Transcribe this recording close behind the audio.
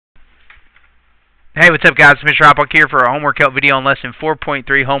Hey, what's up guys? Mr. Hoplock here for a homework help video on lesson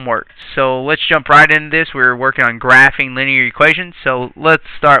 4.3 homework. So let's jump right into this. We're working on graphing linear equations. So let's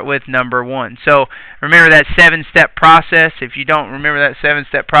start with number 1. So remember that 7-step process. If you don't remember that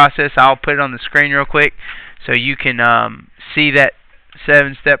 7-step process, I'll put it on the screen real quick so you can see that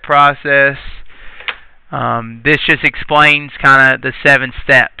 7-step process. This just explains kind of the 7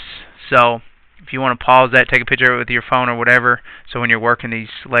 steps. So if you want to pause that, take a picture of it with your phone or whatever, so when you're working these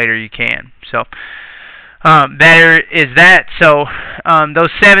later you can. So there is that. So those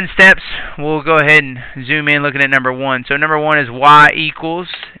 7 steps, we'll go ahead and zoom in looking at number 1. So number 1 is y equals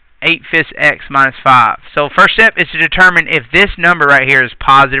 8/5 x minus 5. So first step is to determine if this number right here is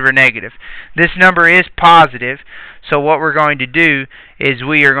positive or negative. This number is positive, so what we're going to do is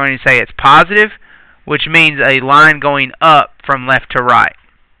we are going to say it's positive, which means a line going up from left to right.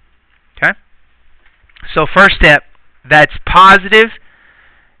 Okay? So first step, that's positive,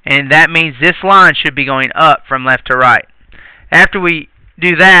 and that means this line should be going up from left to right. After we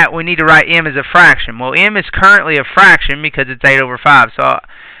do that, we need to write m as a fraction. Well, m is currently a fraction because it's 8/5, so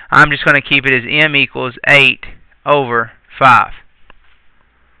I'm just going to keep it as m equals 8/5.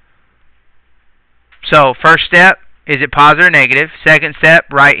 So first step, is it positive or negative? Second step,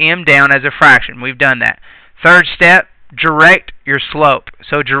 write m down as a fraction. We've done that. Third step, direct your slope.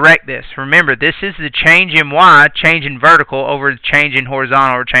 So direct this. Remember, this is the change in y, change in vertical, over the change in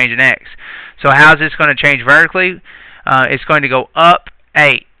horizontal or change in x. So how is this going to change vertically? It's going to go up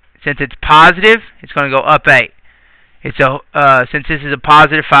 8. Since it's positive, it's going to go up 8. Since this is a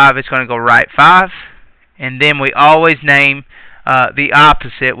positive 5, it's going to go right 5. And then we always name the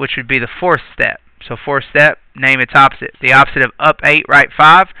opposite, which would be the fourth step. So fourth step, name its opposite. The opposite of up 8, right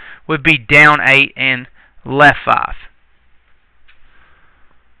 5 would be down 8 and left 5.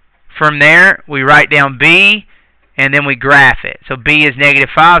 From there, we write down b, and then we graph it. So b is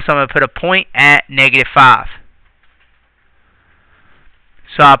 -5, so I'm going to put a point at -5.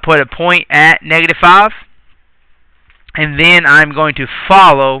 So I'll put a point at -5, and then I'm going to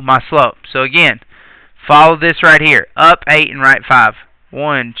follow my slope. So again, follow this right here. Up 8 and right 5.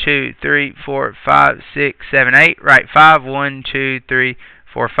 1, 2, 3, 4, 5, 6, 7, 8. Right 5. 1, 2, 3,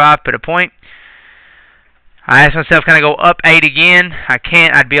 4, 5. Put a point. I asked myself, can I go up 8 again? I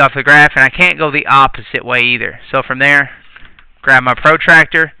can't. I'd be off the graph, and I can't go the opposite way either. So from there, grab my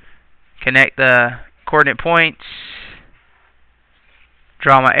protractor, connect the coordinate points,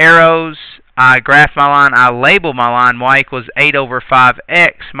 draw my arrows, I graph my line, I label my line, y equals 8/5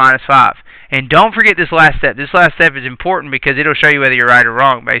 x minus 5. And don't forget this last step. This last step is important because it'll show you whether you're right or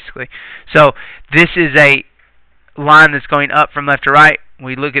wrong, basically. So this is a line that's going up from left to right.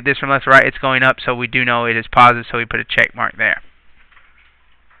 We look at this from left to right, it's going up, so we do know it is positive, so we put a check mark there.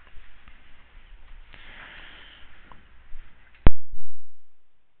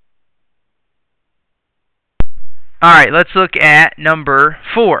 Alright, let's look at number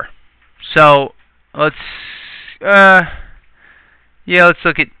 4. So let's look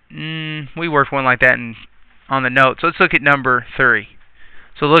at we worked one like that on the notes. Let's look at number 3.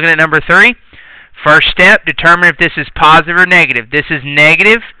 So looking at number 3, first step, determine if this is positive or negative. This is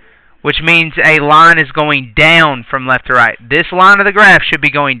negative, which means a line is going down from left to right. This line of the graph should be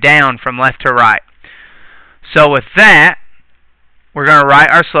going down from left to right. So with that, we're going to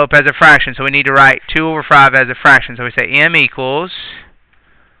write our slope as a fraction. So we need to write 2/5 as a fraction. So we say m equals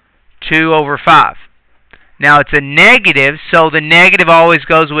 2/5. Now it's a negative, so the negative always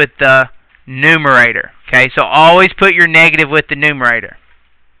goes with the numerator. Okay, so always put your negative with the numerator.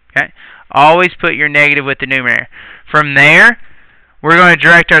 Okay, always put your negative with the numerator. From there, we're going to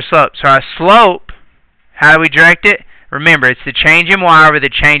direct our slope. So our slope, how do we direct it? Remember, it's the change in y over the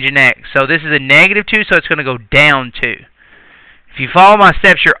change in x. So this is a -2, so it's going to go down 2. If you follow my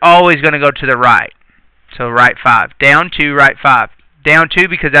steps, you're always going to go to the right. So right 5. Down 2, right 5. Down 2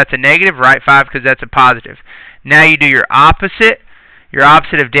 because that's a negative, right 5 because that's a positive. Now you do your opposite. Your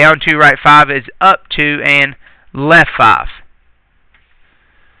opposite of down 2, right 5 is up 2 and left 5.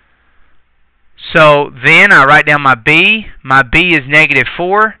 So then I write down my b. My b is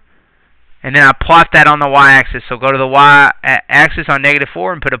 -4. And then I plot that on the y-axis. So go to the y-axis on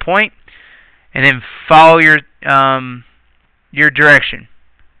 -4 and put a point. And then follow your direction.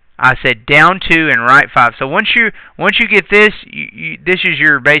 I said down 2 and right 5. So once you get this, this is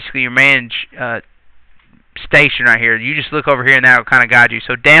basically your manage station right here. You just look over here and that will kind of guide you.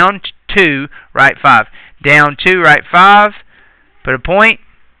 So down 2, right 5. Down 2, right 5. Put a point.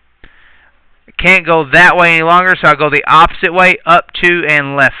 Can't go that way any longer, so I'll go the opposite way, up 2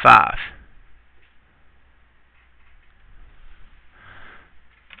 and left 5.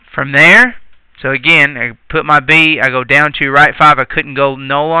 From there, So again, I put my B, I go down to right 5. I couldn't go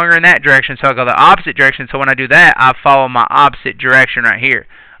no longer in that direction, so I go the opposite direction. So when I do that, I follow my opposite direction right here,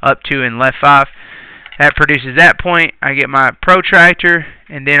 up 2 and left 5. That produces that point. I get my protractor,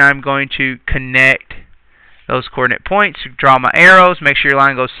 and then I'm going to connect those coordinate points, draw my arrows, make sure your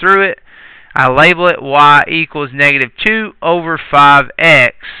line goes through it. I label it y equals negative 2 over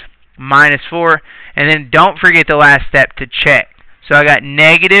 5x minus 4, and then don't forget the last step to check. So I got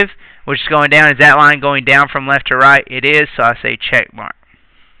negative, which is going down. Is that line going down from left to right? It is, so I say check mark.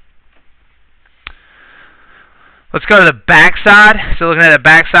 Let's go to the back side. So looking at the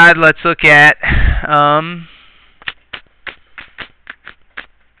back side, let's look at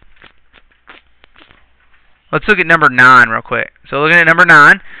number 9 real quick. So looking at number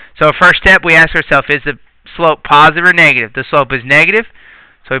 9, so first step we ask ourselves, is the slope positive or negative? The slope is negative,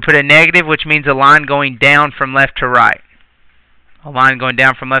 so we put a negative, which means a line going down from left to right. A line going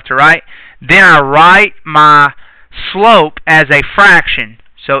down from left to right. Then I write my slope as a fraction.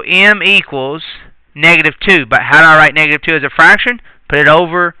 So m equals negative 2. But how do I write negative 2 as a fraction? Put it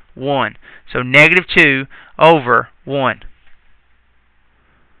over 1. So negative 2 over 1.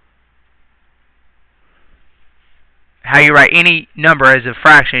 How you write any number as a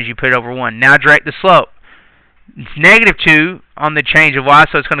fraction is you put it over 1. Now direct the slope. It's negative 2 on the change of y,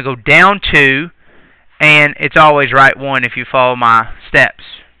 so it's going to go down 2, and it's always right 1 if you follow my steps.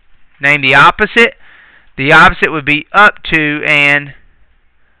 Name the opposite. The opposite would be up 2 and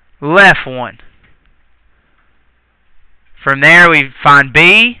left 1. From there we find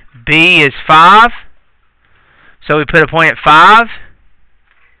B. B is 5. So we put a point at 5.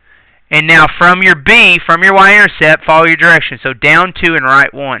 And now from your B, from your y-intercept, follow your direction. So down 2 and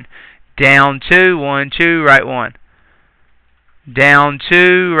right 1. Down 2, 1, 2, right 1. Down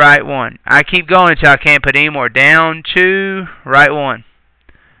 2, right 1. I keep going until I can't put any more. Down 2, right 1.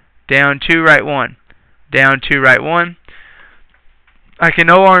 Down 2, right 1. Down 2, right 1. I can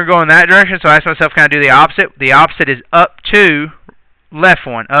no longer go in that direction, so I ask myself, can I do the opposite? The opposite is up 2, left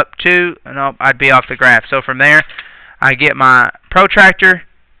 1. Up 2, and I'd be off the graph. So from there, I get my protractor,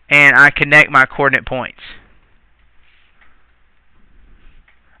 and I connect my coordinate points.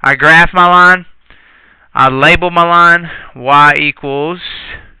 I graph my line. I label my line. Y equals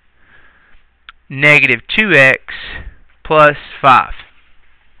negative 2x plus 5.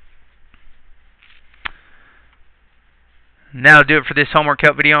 That'll do it for this homework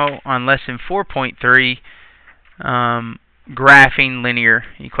help video on lesson 4.3, graphing linear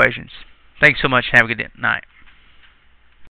equations. Thanks so much. Have a good night.